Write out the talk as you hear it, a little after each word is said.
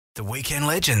The Weekend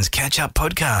Legends Catch-Up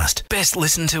Podcast. Best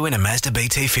listened to in a Mazda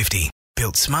BT50.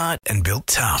 Built smart and built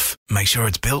tough. Make sure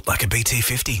it's built like a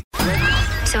BT50.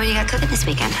 So what do you got cooking this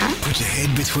weekend, huh? Put your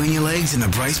head between your legs in the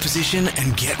brace position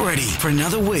and get ready for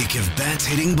another week of bats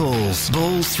hitting balls.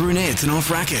 Balls through nets and off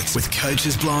rackets, with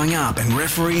coaches blowing up and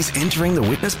referees entering the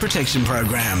witness protection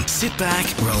program. Sit back,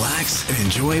 relax and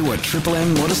enjoy what Triple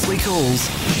M modestly calls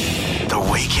The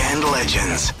Weekend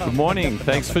Legends. Good morning.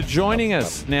 Thanks for joining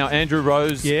us. Now, Andrew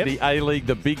Rose, the A-League,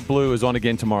 the Big Blue, is on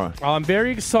again tomorrow. I'm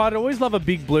very excited. I always love a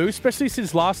Big Blue, especially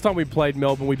since last time we played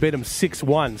Melbourne, we beat them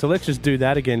 6-1. So let's just do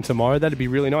that again tomorrow. That'd be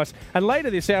really nice. And later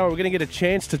this hour, we're going to get a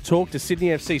chance to talk to Sydney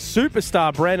FC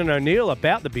superstar Brandon O'Neill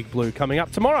about the Big Blue coming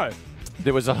up tomorrow.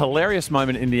 There was a hilarious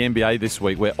moment in the NBA this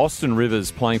week where Austin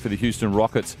Rivers, playing for the Houston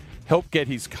Rockets, helped get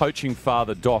his coaching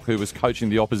father, Doc, who was coaching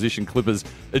the opposition Clippers,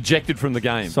 ejected from the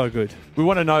game. So good. We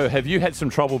want to know, have you had some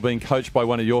trouble being coached by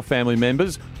one of your family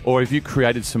members, or have you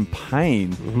created some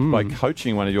pain by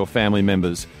coaching one of your family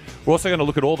members? We're also going to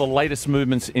look at all the latest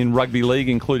movements in rugby league,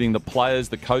 including the players,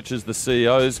 the coaches, the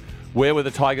CEOs. Where were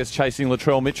the Tigers chasing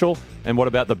Latrell Mitchell? And what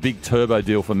about the big turbo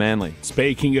deal for Manly?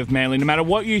 Speaking of Manly, no matter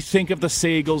what you think of the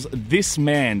Seagulls, this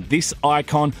man, this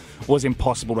icon, was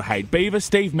impossible to hate. Beaver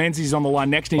Steve Menzies is on the line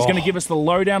next, and he's going to give us the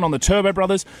lowdown on the Turbo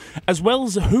Brothers, as well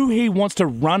as who he wants to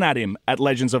run at him at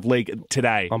Legends of League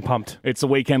today. I'm pumped. It's the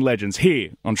Weekend Legends here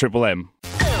on Triple M.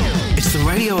 It's the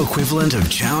radio equivalent of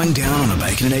chowing down on a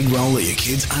bacon and egg roll at your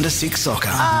kids' under 6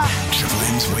 soccer. Triple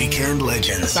M's Weekend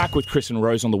Legends. Back with Chris and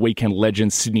Rose on the Weekend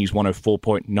Legends, Sydney's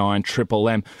 104.9 Triple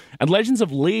M. And Legends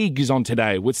of League is on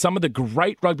today with some of the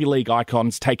great rugby league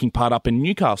icons taking part up in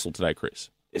Newcastle today,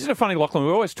 Chris. Isn't it funny, Lachlan?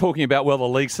 We're always talking about, well, the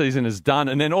league season is done,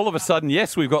 and then all of a sudden,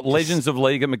 yes, we've got Legends of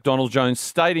League at McDonald Jones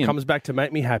Stadium. Comes back to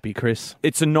make me happy, Chris.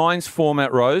 It's a nines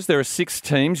format, Rose. There are 6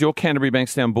 teams: your Canterbury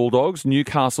Bankstown Bulldogs,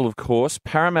 Newcastle, of course,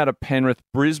 Parramatta, Penrith,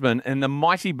 Brisbane, and the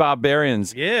mighty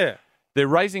Barbarians. Yeah. They're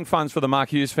raising funds for the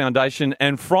Mark Hughes Foundation,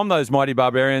 and from those mighty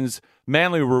Barbarians,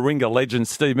 Manly Warringah legend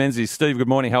Steve Menzies. Steve, good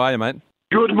morning. How are you, mate?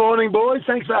 Good morning, boys.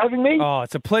 Thanks for having me. Oh,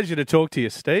 it's a pleasure to talk to you,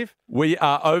 Steve. We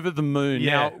are over the moon.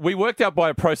 Yeah. Now, we worked out by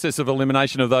a process of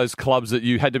elimination of those clubs that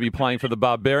you had to be playing for the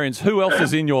Barbarians. Who else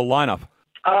is in your lineup?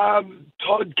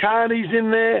 Todd Carney's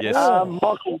in there. Yes.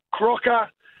 Michael Crocker.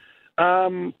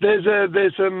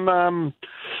 There's some an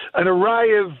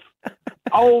array of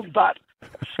old but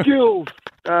skilled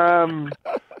players.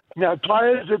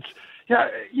 It's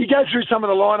you go through some of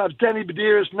the lineups: Danny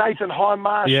Badiris, Nathan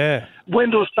Highmarsh,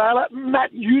 Wendell Saylor,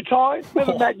 Matt Utai.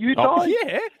 Remember Matt Utai? Oh,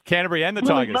 yeah. Canterbury and the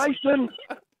Willie Tigers. Mason,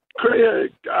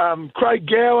 Craig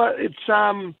Gower. It's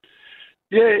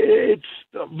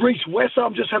Reece Wesser.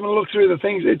 I'm just having a look through the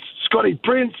things. It's Scotty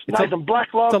Prince, Nathan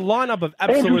Blacklock. It's a lineup of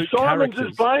Andrew absolute Simons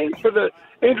characters. is playing for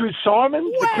Andrew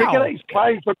Simons, the cricketer. He's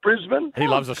playing for Brisbane. He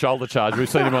loves a shoulder charge. We've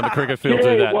seen him on the cricket field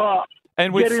do that. Well,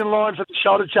 And get in line for the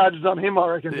shoulder charges on him, I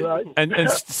reckon. Right? And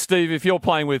Steve, if you're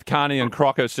playing with Carney and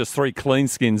Crocker, it's just 3 clean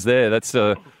skins there. That's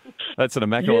an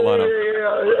immaculate lineup.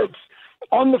 Yeah, it's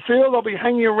on the field. I'll be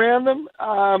hanging around them.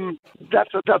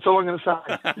 That's all I'm going to say.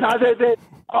 No,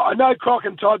 I know Croc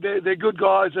and Todd. They're good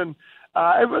guys, and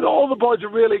all the boys are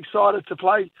really excited to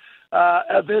play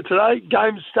out there today.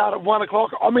 Games start at 1:00.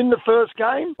 I'm in the first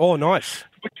game. Oh, nice.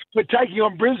 We're taking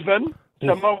on Brisbane.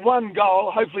 So my one goal,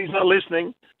 hopefully he's not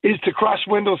listening, is to crush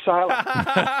Wendell Saylor.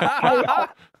 Hey,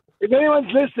 if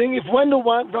anyone's listening, if Wendell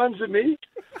runs at me,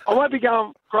 I won't be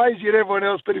going crazy at everyone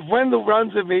else, but if Wendell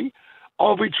runs at me,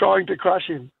 I'll be trying to crush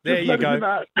him. There Just you let go. him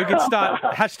know. We can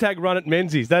start #run at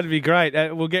Menzies. That'd be great.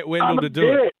 We'll get Wendell to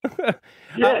do it.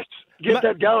 Yes, get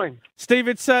that going. Steve,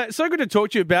 it's so good to talk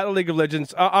to you about the League of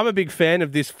Legends. I'm a big fan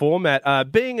of this format.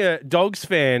 Being a Dogs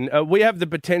fan, we have the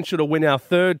potential to win our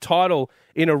 3rd title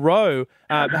in a row,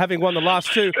 having won the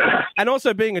last 2. And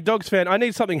also being a Dogs fan, I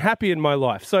need something happy in my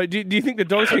life. So do you think the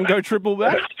Dogs can go triple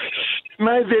back?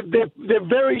 Mate, they're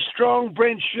very strong.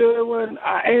 Brent Sherwin,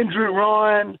 Andrew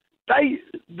Ryan.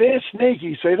 They're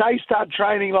sneaky. So they start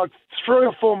training like 3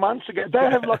 or 4 months ago. They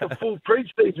have like a full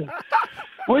pre-season.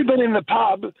 We've been in the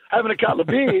pub having a couple of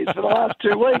beers for the last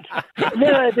 2 weeks.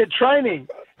 They're training.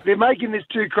 They're making this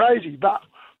too crazy. But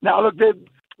now look, they've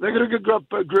got a good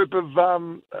group of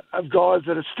guys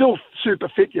that are still super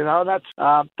fit. You know, and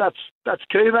that's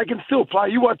key. They can still play.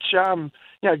 You watch,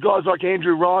 guys like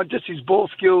Andrew Ryan, just his ball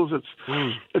skills.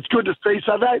 It's good to see.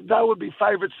 So they would be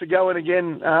favourites to go in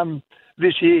again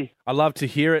this year. I love to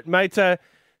hear it, mate.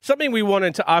 Something we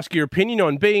wanted to ask your opinion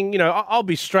on, being, I'll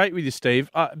be straight with you, Steve.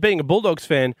 Being a Bulldogs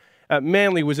fan,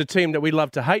 Manly was a team that we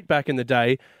loved to hate back in the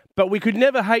day, but we could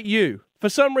never hate you For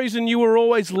some reason, you were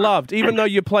always loved, even though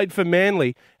you played for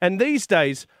Manly. And these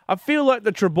days, I feel like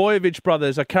the Trbojevic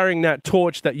brothers are carrying that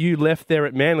torch that you left there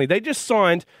at Manly. They just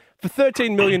signed for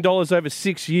 $13 million over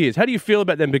 6 years. How do you feel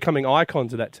about them becoming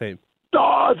icons of that team? Oh,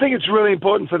 I think it's really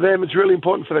important for them. It's really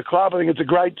important for the club. I think it's a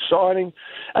great signing.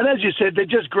 And as you said, they're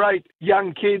just great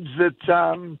young kids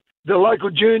that the local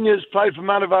juniors play for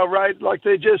Monavale Road. Like,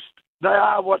 they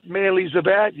are what Manly's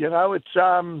about, you know.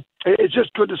 It's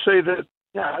just good to see that,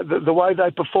 you know, the way they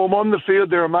perform on the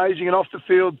field. They're amazing. And off the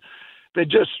field, they're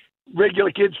just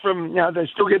regular kids from, you know, they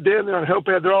still get down there and help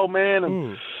out their old man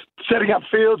and setting up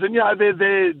fields. And, you know,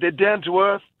 they're down to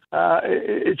earth.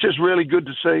 It's just really good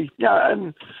to see. Yeah,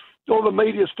 and all the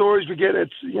media stories we get,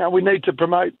 we need to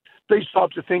promote these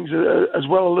types of things as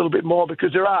well a little bit more,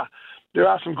 because there are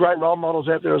some great role models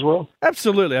out there as well.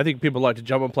 Absolutely. I think people like to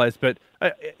jump on players, but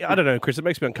I don't know, Chris, it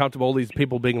makes me uncomfortable, all these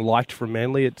people being liked from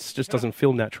Manly. It just doesn't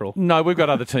feel natural. No, we've got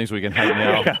other teams we can hate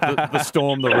now. the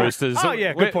Storm, the Roosters. Oh,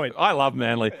 yeah, good point. I love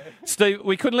Manly. Steve,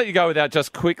 we couldn't let you go without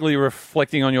just quickly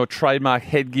reflecting on your trademark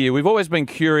headgear. We've always been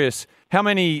curious, how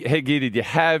many headgear did you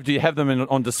have? Do you have them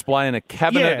on display in a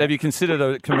cabinet? Yeah. Have you considered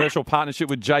a commercial partnership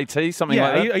with JT, something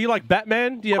like that? Are you like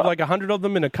Batman? Do you have like 100 of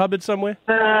them in a cupboard somewhere?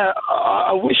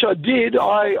 I wish I did.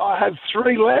 I have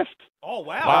 3 left. Oh,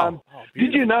 wow.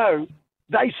 Did you know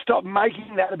they stopped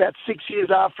making that about 6 years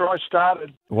after I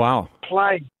started Wow.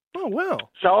 playing? Oh, wow.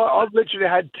 So I've literally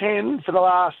had 10 for the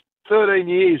last 13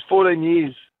 years, 14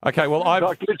 years. Okay, well,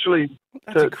 Like literally.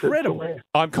 That's incredible.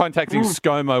 I'm contacting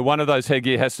ScoMo. One of those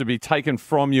headgear has to be taken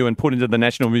from you and put into the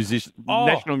National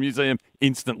Museum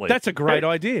instantly. That's a great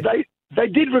idea. They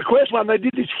did request one. They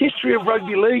did this history of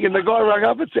rugby league, and the guy rang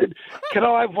up and said, "Can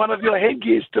I have one of your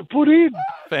headgears to put in?"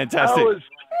 Fantastic.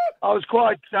 I was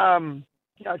quite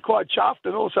chuffed,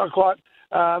 and also quite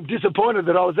disappointed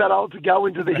that I was that old to go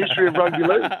into the history of rugby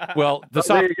league. Well,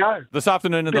 there you go. This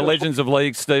afternoon at the Legends of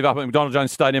League, Steve, up at McDonald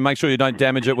Jones Stadium, make sure you don't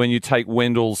damage it when you take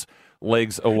Wendell's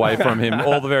legs away from him.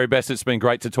 All the very best. It's been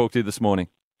great to talk to you this morning.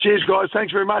 Cheers, guys.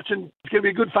 Thanks very much, and it's going to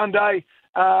be a good, fun day.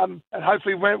 And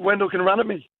hopefully Wendell can run at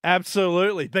me.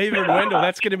 Absolutely. Beaver and Wendell,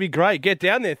 that's going to be great. Get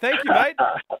down there. Thank you, mate.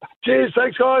 Cheers.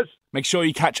 Thanks, guys. Make sure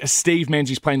you catch Steve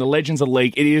Menzies playing the Legends of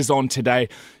League. It is on today.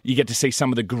 You get to see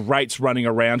some of the greats running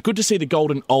around. Good to see the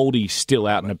golden oldies still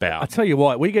out and about. I tell you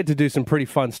what, we get to do some pretty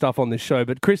fun stuff on this show,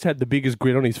 but Chris had the biggest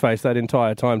grin on his face that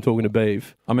entire time talking to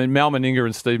Beav. I mean, Mal Meninga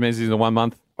and Steve Menzies in 1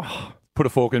 month. Put a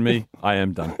fork in me. I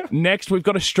am done. Next, we've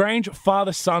got a strange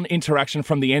father-son interaction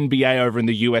from the NBA over in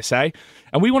the USA.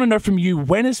 And we want to know from you,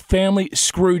 when has family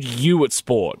screwed you at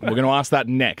sport? We're going to ask that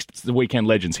next. It's the Weekend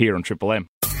Legends here on Triple M.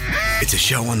 It's a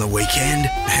show on the weekend,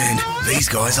 and these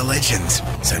guys are legends.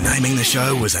 So naming the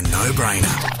show was a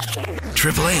no-brainer.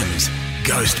 Triple M's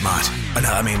Ghost Mutt.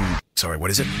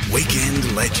 What is it?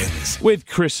 Weekend Legends. With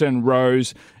Chris and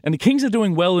Rose. And the Kings are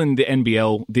doing well in the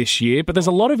NBL this year, but there's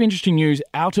a lot of interesting news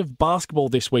out of basketball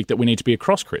this week that we need to be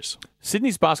across, Chris.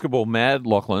 Sydney's basketball mad,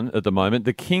 Lachlan, at the moment.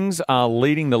 The Kings are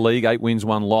leading the league, 8 wins,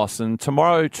 1 loss. And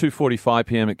tomorrow,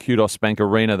 2:45pm at Kudos Bank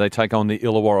Arena, they take on the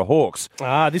Illawarra Hawks.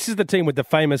 This is the team with the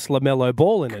famous LaMelo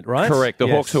Ball in it, right? Correct. The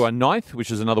Yes. Hawks, who are 9th, which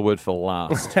is another word for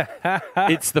last.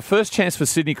 It's the first chance for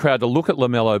Sydney crowd to look at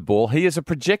LaMelo Ball. He is a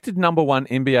projected number 1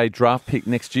 NBA draft pick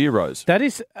next year, Rose. That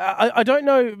is, I don't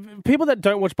know, people that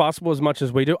don't watch basketball as much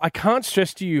as we do, I can't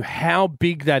stress to you how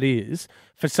big that is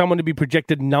for someone to be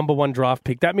projected number 1 draft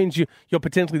pick. That means you're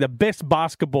potentially the best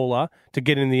basketballer to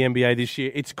get in the NBA this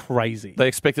year. It's crazy. They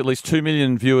expect at least 2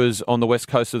 million viewers on the west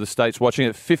coast of the States watching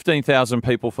it. 15,000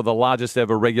 people for the largest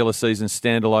ever regular season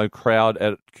standalone crowd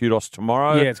at Kudos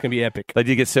tomorrow. Yeah, it's going to be epic. They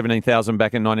did get 17,000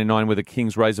 back in 99 with the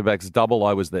Kings Razorbacks double.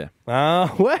 I was there.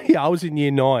 Well, yeah, I was in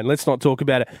year 9. Let's not talk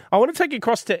about it. I want to take you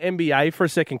across to NBA for a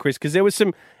second, Chris, because there was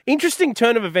some interesting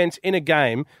turn of events in a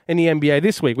game in the NBA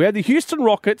this week. We had the Houston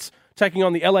Rockets taking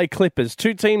on the LA Clippers,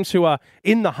 2 teams who are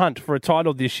in the hunt for a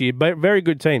title this year, very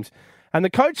good teams. And the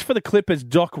coach for the Clippers,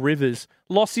 Doc Rivers,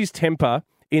 lost his temper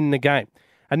in the game.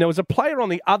 And there was a player on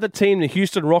the other team, the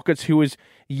Houston Rockets, who was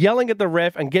yelling at the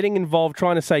ref and getting involved,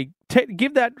 trying to say,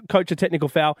 give that coach a technical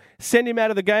foul, send him out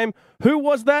of the game. Who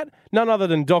was that? None other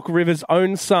than Doc Rivers'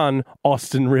 own son,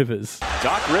 Austin Rivers.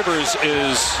 Doc Rivers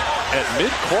is at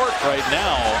midcourt right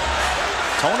now.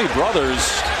 Tony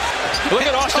Brothers. Look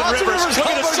at Austin Rivers. Look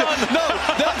at his son. No,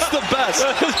 that's the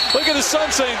best. Look at his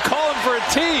son saying, call him for a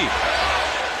tee.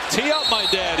 Tee up, my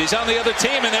dad. He's on the other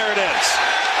team, and there it is.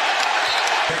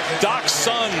 Doc's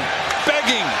son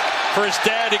begging for his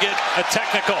dad to get a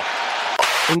technical.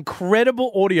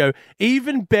 Incredible audio,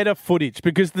 even better footage,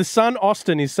 because the son,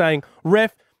 Austin, is saying,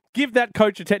 ref, give that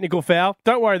coach a technical foul.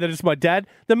 Don't worry that it's my dad.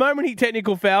 The moment he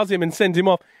technical fouls him and sends him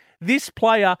off, This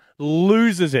player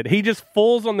loses it. He just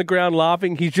falls on the ground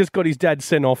laughing. He's just got his dad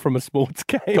sent off from a sports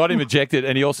game. Got him ejected,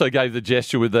 and he also gave the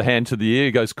gesture with the hand to the ear.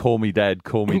 He goes, "Call me dad,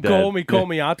 call me dad." Call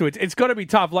me afterwards. It's got to be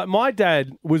tough. Like, my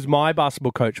dad was my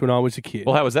basketball coach when I was a kid.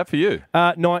 Well, how was that for you?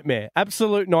 Nightmare.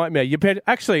 Absolute nightmare.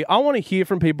 Actually, I want to hear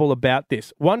from people about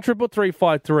this.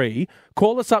 133353.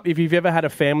 Call us up if you've ever had a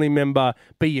family member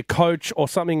be your coach or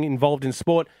something involved in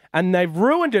sport, and they've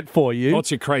ruined it for you.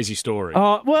 What's your crazy story?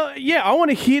 Well, yeah, I want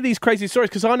to hear these crazy stories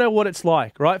because I know what it's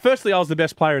like, right? Firstly, I was the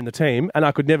best player in the team, and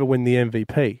I could never win the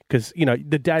MVP because,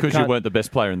 the dad Because you weren't the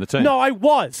best player in the team. No, I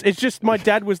was. It's just my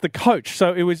dad was the coach,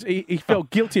 so it was he felt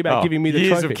guilty about giving me the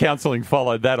years trophy. of counselling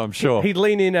followed that, I'm sure. He'd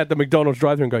lean in at the McDonald's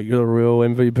drive-thru and go, "You're the real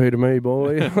MVP to me,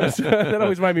 boy." That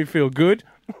always made me feel good.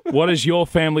 What has your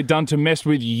family done to mess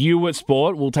with you at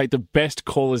sport? We'll take the best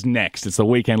callers next. It's the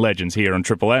Weekend Legends here on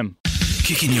Triple M.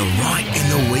 Kicking you right in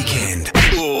the weekend.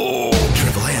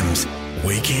 Triple M's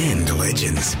Weekend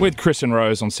Legends. With Chris and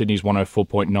Rose on Sydney's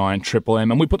 104.9 Triple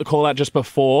M. And we put the call out just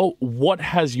before. What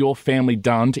has your family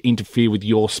done to interfere with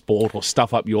your sport or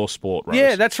stuff up your sport, Rose?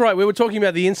 Yeah, that's right. We were talking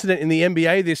about the incident in the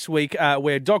NBA this week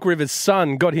where Doc Rivers'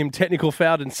 son got him technical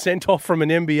fouled and sent off from an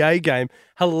NBA game.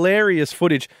 Hilarious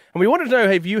footage. And we wanted to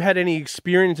know, have you had any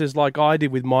experiences like I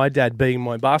did with my dad being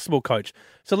my basketball coach?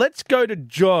 So let's go to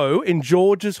Joe in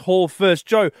George's Hall first.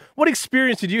 Joe, what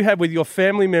experience did you have with your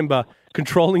family member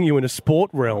controlling you in a sport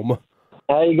realm?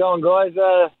 How you going, guys?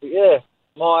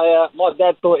 My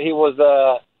dad thought he was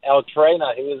our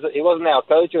trainer. He wasn't our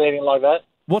coach or anything like that.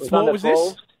 What sport was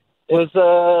this? It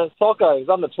was soccer. It was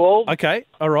under 12. Okay,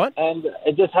 all right. And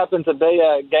it just happened to be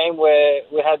a game where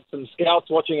we had some scouts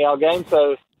watching our game,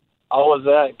 so I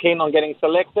was keen on getting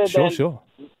selected. Sure.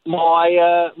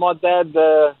 My dad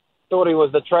thought he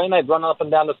was the trainer. He'd run up and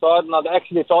down the side, and I'd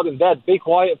actually told him, "Dad, be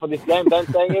quiet for this game. Don't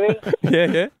say anything."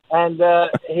 Yeah. And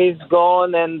he's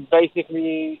gone and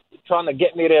basically trying to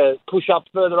get me to push up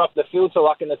further up the field so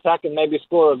I can attack and maybe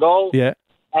score a goal. Yeah.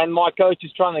 And my coach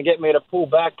is trying to get me to pull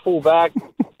back.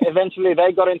 Eventually,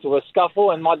 they got into a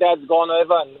scuffle, and my dad's gone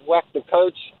over and whacked the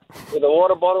coach with a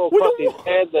water bottle across his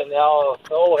head, and all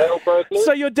hell broke loose.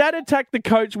 So your dad attacked the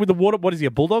coach with a water... What is he,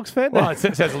 a Bulldogs fan? Well, it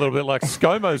sounds a little bit like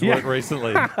ScoMo's work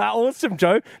recently. Awesome,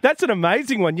 Joe. That's an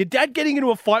amazing one. Your dad getting into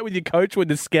a fight with your coach when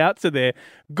the scouts are there.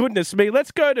 Goodness me.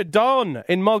 Let's go to Don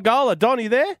in Mulgala. Don, are you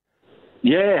there?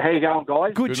 Yeah, how you going,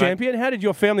 guys? Good champion. How did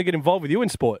your family get involved with you in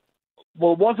sport?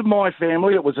 Well, it wasn't my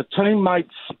family. It was a teammate's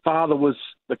father was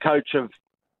the coach of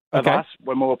us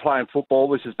when we were playing football.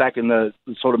 This is back in the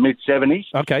sort of mid-70s.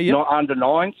 Okay, yeah. Not under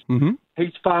nines. Mm-hmm.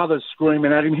 His father's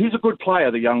screaming at him. He's a good player,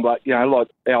 the young bloke, like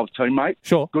our teammate.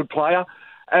 Sure. Good player.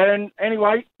 And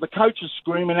anyway, the coach is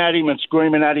screaming at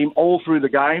him all through the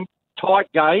game.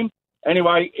 Tight game.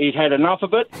 Anyway, he'd had enough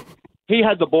of it. He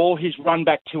had the ball. He's run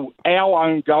back to our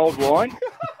own goal line.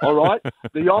 All right?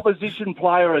 The opposition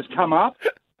player has come up.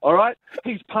 All right?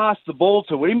 He's passed the ball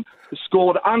to him,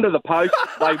 scored under the post.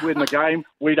 They win the game.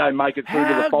 We don't make it through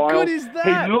to the final. How good is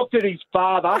that? He looked at his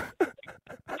father,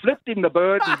 flipped him the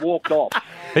bird, and walked off.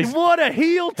 What a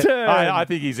heel turn. I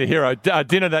think he's a hero.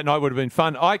 Dinner that night would have been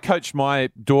fun. I coached my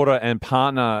daughter and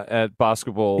partner at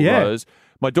basketball, Rose.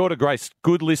 My daughter, Grace,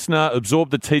 good listener,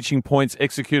 absorbed the teaching points,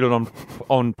 executed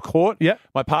on court. Yeah.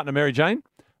 My partner, Mary Jane,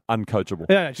 uncoachable.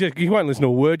 Yeah, you won't listen to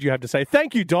a word you have to say.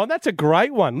 Thank you, Don. That's a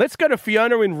great one. Let's go to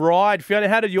Fiona in Ryde. Fiona,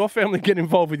 how did your family get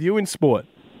involved with you in sport?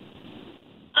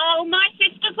 Oh, my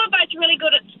sisters were both really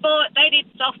good at sport. They did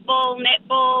softball,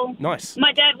 netball. Nice.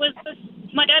 My dad was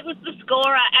the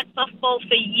scorer at softball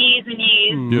for years and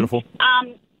years. Beautiful.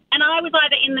 And I was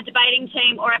either in the debating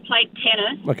team or I played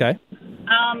tennis. Okay.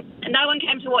 And no one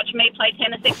came to watch me play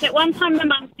tennis, except one time my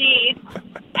mum did,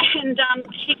 and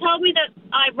she told me that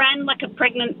I ran like a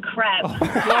pregnant crab.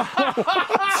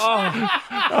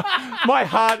 My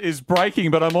heart is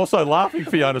breaking, but I'm also laughing,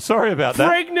 Fiona. Sorry about that.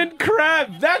 Pregnant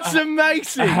crab. That's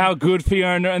amazing. How good,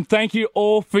 Fiona. And thank you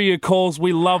all for your calls.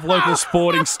 We love local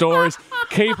sporting stories.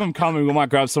 Keep them coming. We might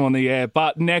grab some on the air.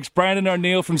 But next, Brandon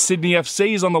O'Neill from Sydney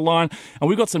FC is on the line, and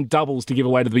we've got some doubles to give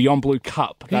away to the Beyond Blue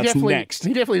Cup. That's next.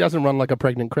 He definitely doesn't run like a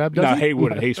pregnant crab, does he? No, he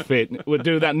wouldn't. He's fit. We'll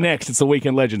do that next. It's the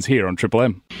Weekend Legends here on Triple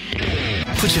M.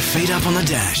 Put your feet up on the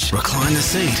dash, recline the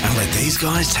seat, and let these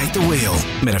guys take the wheel,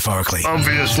 metaphorically.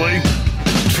 Obviously.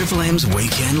 Triple M's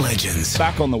Weekend Legends.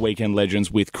 Back on the Weekend Legends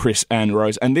with Chris and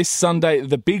Rose. And this Sunday,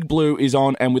 the Big Blue is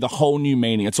on and with a whole new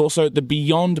meaning. It's also the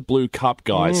Beyond Blue Cup,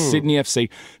 guys. Sydney FC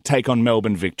take on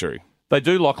Melbourne Victory. They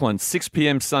do, Lachlan. 6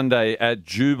 p.m. Sunday at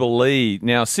Jubilee.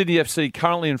 Now, Sydney FC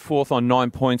currently in fourth on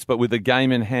 9 points, but with a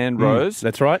game in hand, Rose.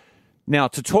 That's right. Now,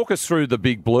 to talk us through the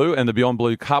Big Blue and the Beyond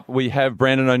Blue Cup, we have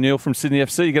Brandon O'Neill from Sydney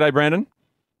FC. G'day, Brandon.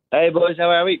 Hey, boys, how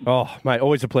are we? Oh, mate,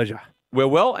 always a pleasure. We're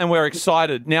well and we're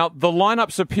excited. Now, the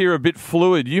lineups appear a bit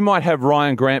fluid. You might have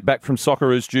Ryan Grant back from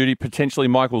Socceroos duty, potentially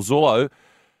Michael Zullo.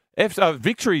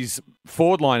 Victory's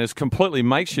forward line is completely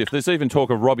makeshift. There's even talk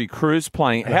of Robbie Cruz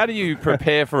playing. How do you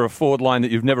prepare for a forward line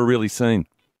that you've never really seen?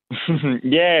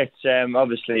 Yeah,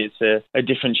 obviously it's a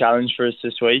different challenge for us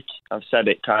this week. I've said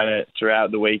it kind of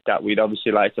throughout the week that we'd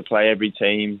obviously like to play every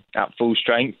team at full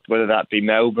strength, whether that be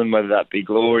Melbourne, whether that be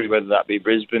Glory, whether that be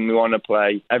Brisbane. We want to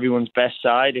play everyone's best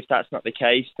side. If that's not the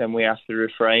case, then we have to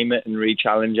reframe it and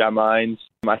re-challenge our minds.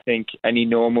 I think any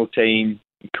normal team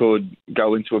could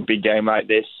go into a big game like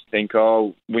this, think,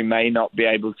 oh, we may not be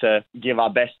able to give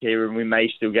our best here and we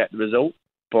may still get the result.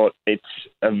 But it's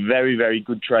a very, very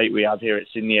good trait we have here at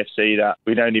Sydney FC that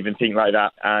we don't even think like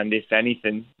that. And if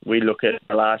anything, we look at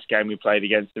the last game we played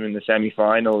against them in the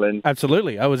semi-final. And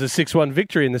absolutely. It was a 6-1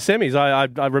 victory in the semis.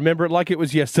 I remember it like it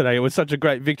was yesterday. It was such a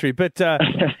great victory. But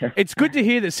it's good to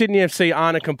hear that Sydney FC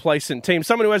aren't a complacent team.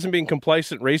 Someone who hasn't been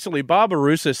complacent recently,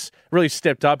 Barbarouses, really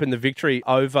stepped up in the victory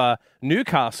over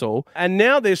Newcastle. And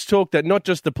now there's talk that not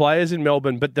just the players in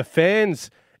Melbourne, but the fans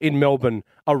in Melbourne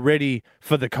are ready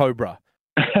for the Cobra.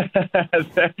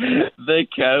 The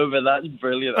Cobra, that's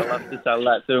brilliant. I'll have to tell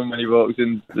that to him when he walks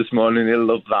in this morning. He'll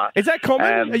love that. Is that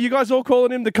common? Are you guys all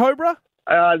calling him the Cobra?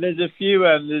 There's a few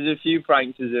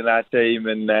pranksters in our team,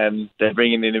 and they're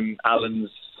bringing in him Alan's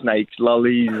snakes,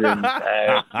 lollies, and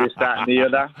this, that, and the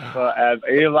other. But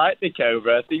he'll like the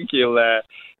Cobra. I think he'll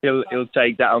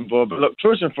take that on board. But look,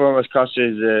 first and foremost, Costa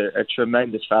is a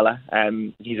tremendous fella.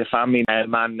 He's a family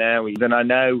man now. And I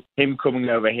know him coming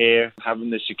over here, having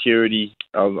the security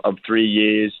of 3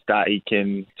 years that he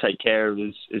can take care of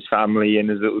his family and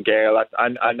his little girl.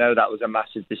 I know that was a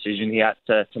massive decision he had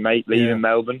to make leaving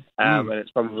Melbourne. And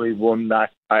it's probably one that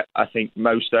I think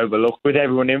most overlooked. With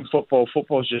everyone in football,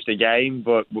 football's just a game,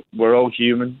 but we're all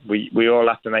human. We all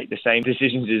have to make the same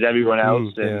decisions as everyone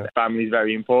else, and family's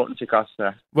very important to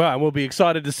Costa. Well, and we'll be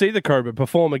excited to see the Cobra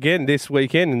perform again this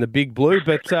weekend in the Big Blue.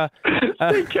 But the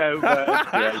Cobra,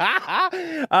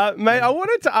 mate, I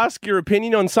wanted to ask your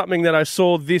opinion on something that I saw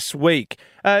this week.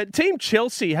 Team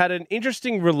Chelsea had an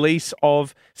interesting release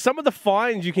of some of the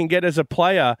fines you can get as a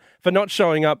player for not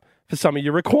showing up for some of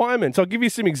your requirements. I'll give you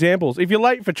some examples. If you're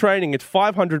late for training, it's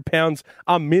 £500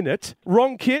 a minute.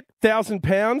 Wrong kit,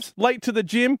 £1,000. Late to the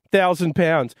gym,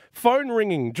 £1,000. Phone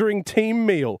ringing during team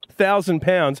meal,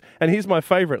 £1,000. And here's my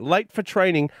favourite. Late for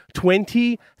training,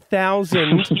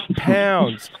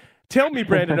 £20,000. Tell me,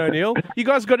 Brandon O'Neill, you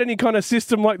guys got any kind of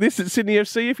system like this at Sydney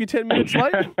FC if you're 10 minutes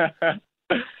late?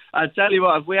 I tell you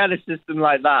what, if we had a system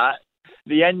like that,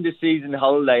 the end of season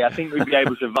holiday, I think we'd be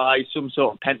able to buy some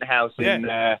sort of penthouse in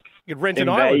Vegas.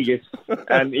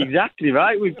 And exactly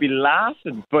right, we'd be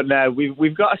laughing. But no,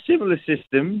 we've got a similar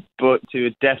system, but to a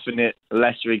definite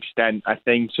lesser extent. I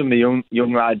think some of the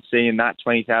young lads seeing that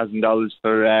 $20,000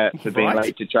 for being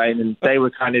late to training, they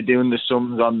were kind of doing the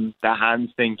sums on their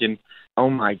hands, thinking,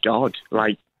 "Oh my God,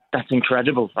 like." That's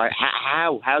incredible. Like,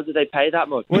 how do they pay that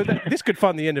much? Well, this could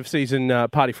fund the end of season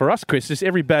party for us, Chris. Just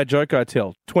every bad joke I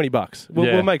tell, $20.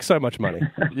 We'll make so much money.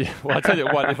 Yeah. Well, I tell you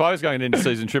what, if I was going an end of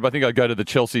season trip, I think I'd go to the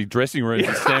Chelsea dressing rooms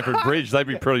at Stamford Bridge. They'd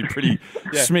be pretty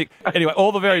smick. Anyway,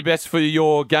 all the very best for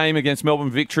your game against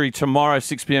Melbourne Victory tomorrow,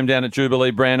 6 p.m. down at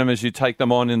Jubilee Branham as you take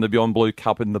them on in the Beyond Blue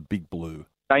Cup in the Big Blue.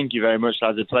 Thank you very much,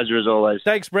 lads. A pleasure as always.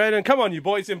 Thanks, Brandon. Come on, you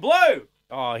boys in blue.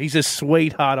 Oh, he's a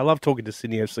sweetheart. I love talking to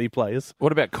Sydney FC players.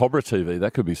 What about Cobra TV?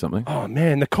 That could be something. Oh,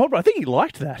 man, the Cobra. I think he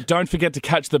liked that. Don't forget to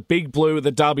catch the Big Blue.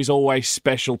 The Derby's always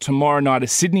special. Tomorrow night,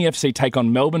 as Sydney FC take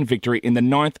on Melbourne Victory in the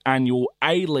 9th annual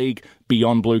A-League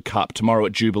Beyond Blue Cup tomorrow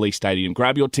at Jubilee Stadium.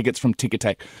 Grab your tickets from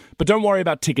Ticketek. But don't worry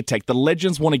about Ticketek. The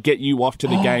Legends want to get you off to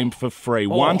the game for free.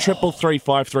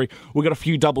 133353. We've got a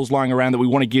few doubles lying around that we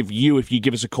want to give you if you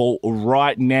give us a call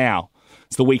right now.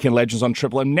 It's the Weekend Legends on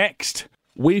Triple M. Next,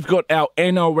 we've got our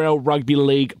NRL Rugby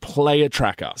League player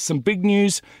tracker. Some big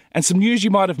news and some news you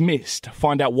might have missed.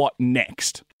 Find out what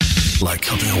next. Like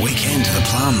copping a weekend to the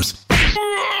Plums.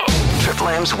 Triple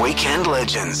M's Weekend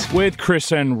Legends. With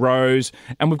Chris and Rose.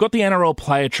 And we've got the NRL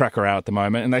player tracker out at the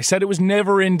moment. And they said it was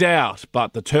never in doubt.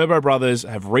 But the Turbo Brothers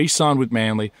have re-signed with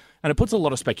Manly. And it puts a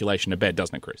lot of speculation to bed,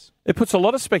 doesn't it, Chris? It puts a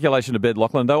lot of speculation to bed,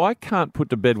 Lachlan, though I can't put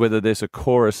to bed whether there's a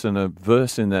chorus and a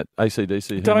verse in that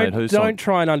AC/DC Don't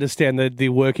try and understand the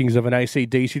workings of an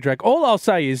AC/DC track. All I'll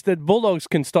say is that Bulldogs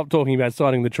can stop talking about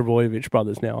signing the Trbojevic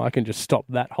brothers now. I can just stop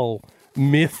that whole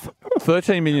myth.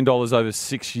 $13 million over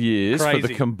 6 years Crazy. for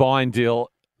the combined deal.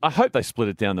 I hope they split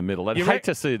it down the middle. I'd hate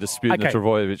to see a dispute in the Okay.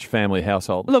 Trbojevic family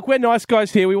household. Look, we're nice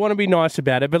guys here. We want to be nice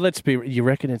about it, but let's be. You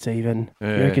reckon it's even?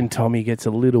 Yeah. You reckon Tommy gets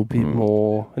a little bit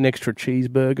more, an extra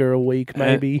cheeseburger a week,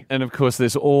 maybe? And of course,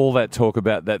 there's all that talk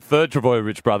about that third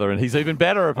Trbojevic brother, and he's even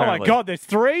better, Oh apparently. my God, there's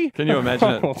 3? Can you imagine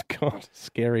it? Oh God,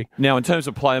 scary. Now, in terms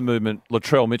of player movement,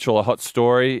 Latrell Mitchell, a hot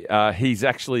story. He's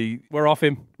actually... We're off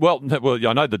him. Well,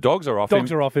 I know the Dogs are off him.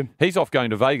 Dogs are off him. He's off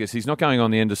going to Vegas. He's not going on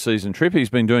the end-of-season trip. He's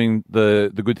been doing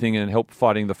the good thing and help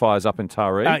fighting the fires up in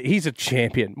Taree. He's a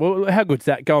champion. Well, how good's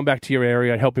that? Going back to your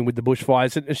area and helping with the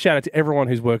bushfires. And shout out to everyone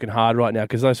who's working hard right now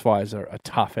because those fires are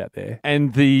tough out there.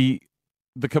 And the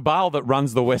cabal that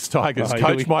runs the West Tigers,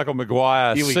 Coach Michael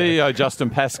Maguire, CEO Justin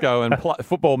Pascoe, and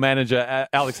football manager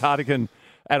Adam Hartigan,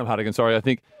 I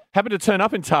think, happened to turn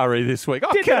up in Taree this week.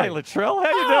 Oh, g'day, Latrell. How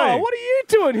you doing? What are you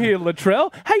doing here,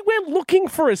 Latrell? Hey, we're looking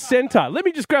for a centre. Let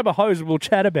me just grab a hose and we'll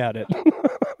chat about it.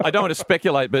 I don't want to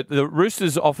speculate, but the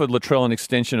Roosters offered Latrell an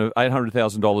extension of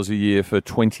 $800,000 a year for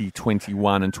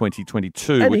 2021 and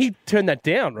 2022. And he turned that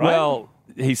down, right? Well,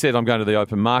 he said, I'm going to the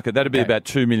open market. That'd be about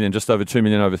 $2 million, just over $2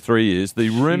 million over 3 years. The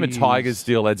rumored Tigers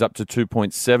deal adds up to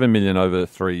 $2.7 million over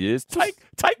 3 years. Take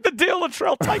the deal,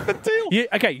 Latrell. Take the deal.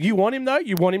 Okay, you want him, though?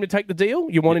 You want him to take the deal?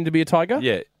 You want him to be a Tiger?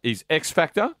 Yeah, he's X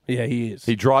Factor. Yeah, he is.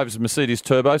 He drives Mercedes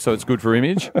Turbo, so it's good for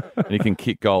image, and he can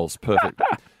kick goals. Perfect.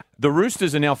 The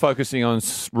Roosters are now focusing on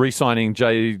re-signing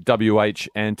JWH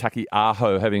and Taki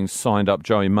Aho, having signed up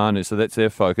Joey Manu, so that's their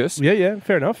focus. Yeah,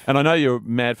 fair enough. And I know you're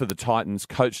mad for the Titans.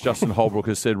 Coach Justin Holbrook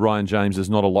has said Ryan James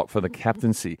is not a lock for the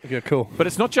captaincy. Yeah, cool. But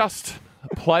it's not just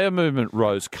player movement,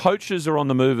 Rose. Coaches are on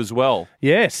the move as well.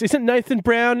 Yes. Isn't Nathan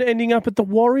Brown ending up at the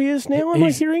Warriors now? Am I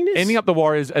hearing this? Ending up the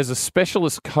Warriors as a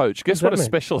specialist coach. Guess what a mean?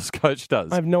 specialist coach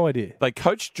does? I have no idea. They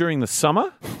coach during the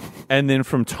summer and then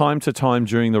from time to time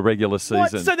during the regular season.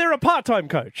 What? So they're a part-time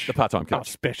coach? The part-time Oh,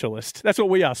 coach. specialist. That's what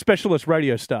we are, specialist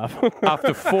radio staff.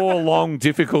 After 4 long,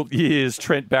 difficult years,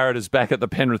 Trent Barrett is back at the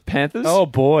Penrith Panthers. Oh,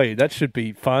 boy, that should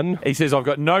be fun. He says, I've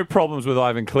got no problems with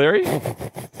Ivan Cleary,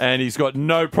 and he's got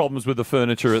no problems with the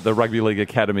furniture at the Rugby League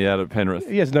Academy out at Penrith.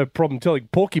 He has no problem telling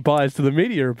porcupines to the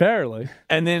media, apparently.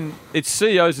 And then it's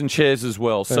CEOs and chairs as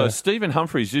well. So Stephen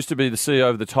Humphries used to be the CEO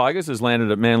of the Tigers, has landed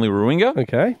at Manly Warringah.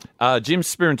 Okay. Jim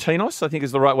Spirantinos, I think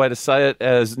is the right way to say it,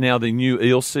 as now the new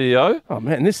Eel CEO. Oh,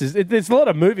 man, there's a lot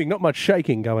of moving, not much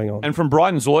shaking going on. And from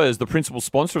Bryden's Lawyers, the principal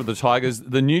sponsor of the Tigers,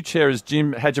 the new chair is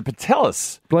Jim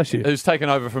Hadjipatelis. Bless you. Who's taken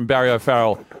over from Barry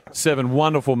O'Farrell. 7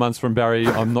 wonderful months from Barry.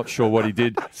 I'm not sure what he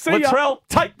did. Latrell,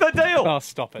 take the deal. Oh,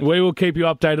 stop it. We will keep you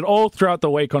updated all throughout the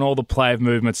week on all the player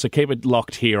movements, so keep it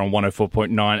locked here on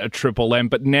 104.9 at Triple M.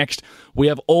 But next, we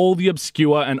have all the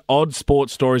obscure and odd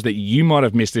sports stories that you might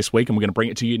have missed this week, and we're going to bring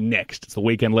it to you next. It's the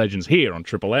Weekend Legends here on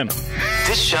Triple M.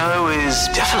 This show is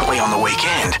definitely on the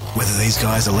weekend. Whether these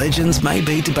guys are legends may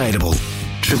be debatable.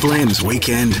 Triple M's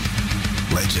Weekend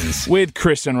Legends. With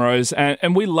Chris and Rose,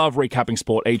 and we love recapping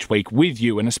sport each week with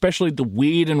you, and especially the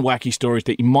weird and wacky stories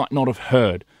that you might not have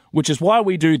heard, which is why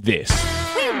we do this.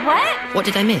 Wait, what? What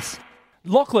did I miss?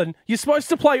 Lachlan, you're supposed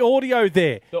to play audio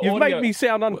there. You've made me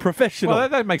sound unprofessional. Well,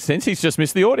 that makes sense. He's just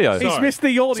missed the audio. He's missed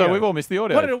the audio. So we've all missed the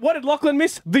audio. What did Lachlan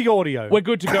miss? The audio. We're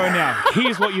good to go now.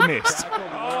 Here's what you missed.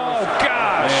 Oh,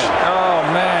 gosh. Oh,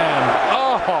 man. Oh.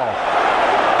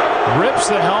 Rips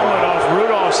the helmet off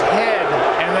Rudolph's head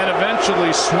and then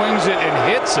eventually swings it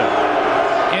and hits him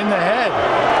in the head.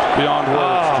 Beyond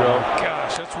words, Joe.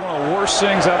 Gosh, that's one of the worst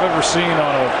things I've ever seen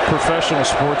on a professional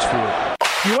sports field.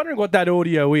 You're wondering what that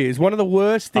audio is. One of the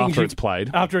worst things... After it's played.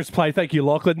 After it's played, thank you,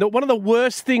 Lachlan. No, one of the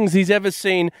worst things he's ever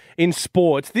seen in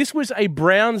sports. This was a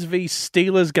Browns v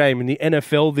Steelers game in the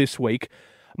NFL this week.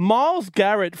 Myles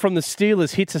Garrett from the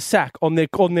Steelers hits a sack on their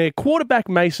quarterback,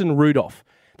 Mason Rudolph.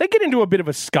 They get into a bit of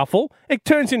a scuffle. It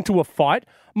turns into a fight.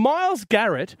 Myles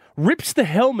Garrett rips the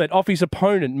helmet off his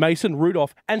opponent, Mason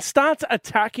Rudolph, and starts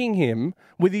attacking him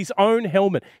with his own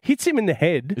helmet. Hits him in the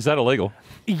head. Is that illegal?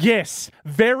 Yes,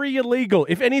 very illegal.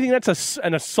 If anything, that's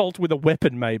an assault with a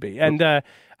weapon, maybe. And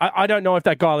I don't know if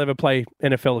that guy will ever play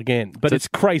NFL again, but it's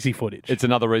crazy footage. It's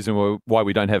another reason why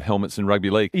we don't have helmets in rugby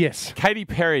league. Yes. Katy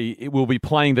Perry will be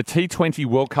playing the T20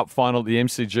 World Cup final at the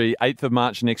MCG 8th of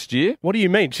March next year. What do you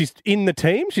mean? She's in the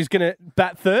team? She's going to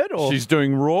bat third? Or? She's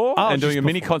doing Raw and doing a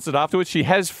mini concert afterwards. She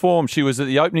has formed. She was at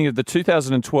the opening of the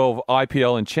 2012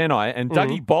 IPL in Chennai, and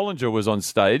Dougie Bollinger was on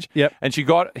stage. Yep. And she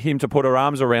got him to put her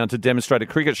arms around to demonstrate a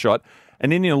cricket shot.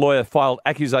 An Indian lawyer filed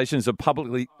accusations of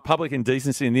public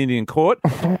indecency in the Indian court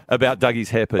about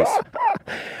Dougie's hairpiece.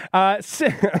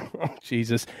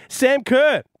 Jesus. Sam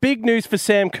Kerr. Big news for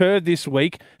Sam Kerr this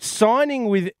week. Signing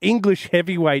with English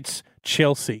heavyweights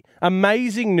Chelsea.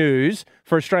 Amazing news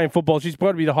for Australian football. She's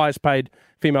got to be the highest paid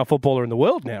female footballer in the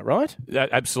world now, right?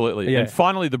 Absolutely. Yeah. And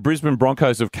finally, the Brisbane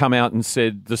Broncos have come out and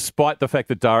said, despite the fact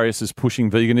that Darius is pushing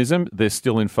veganism, they're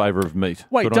still in favour of meat.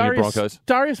 Wait, Good on you, Broncos.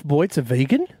 Darius Boyd's a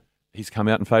vegan? He's come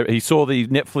out in favour. He saw the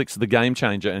Netflix The Game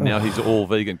Changer, and now he's all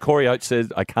vegan. Corey Oates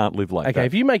said, I can't live like that. Okay,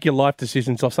 if you make your life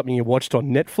decisions off something you watched on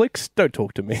Netflix, don't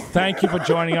talk to me. Thank you for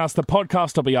joining us. The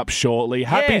podcast will be up shortly.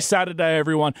 Happy Saturday,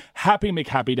 everyone. Happy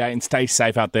McHappy Day, and stay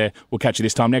safe out there. We'll catch you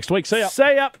this time next week. See ya.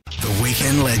 See ya. The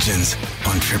Weekend Legends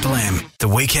on Triple M. The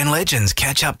Weekend Legends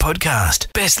Catch-Up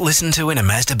Podcast. Best listened to in a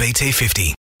Mazda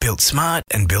BT50. Built smart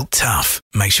and built tough.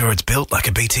 Make sure it's built like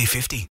a BT50.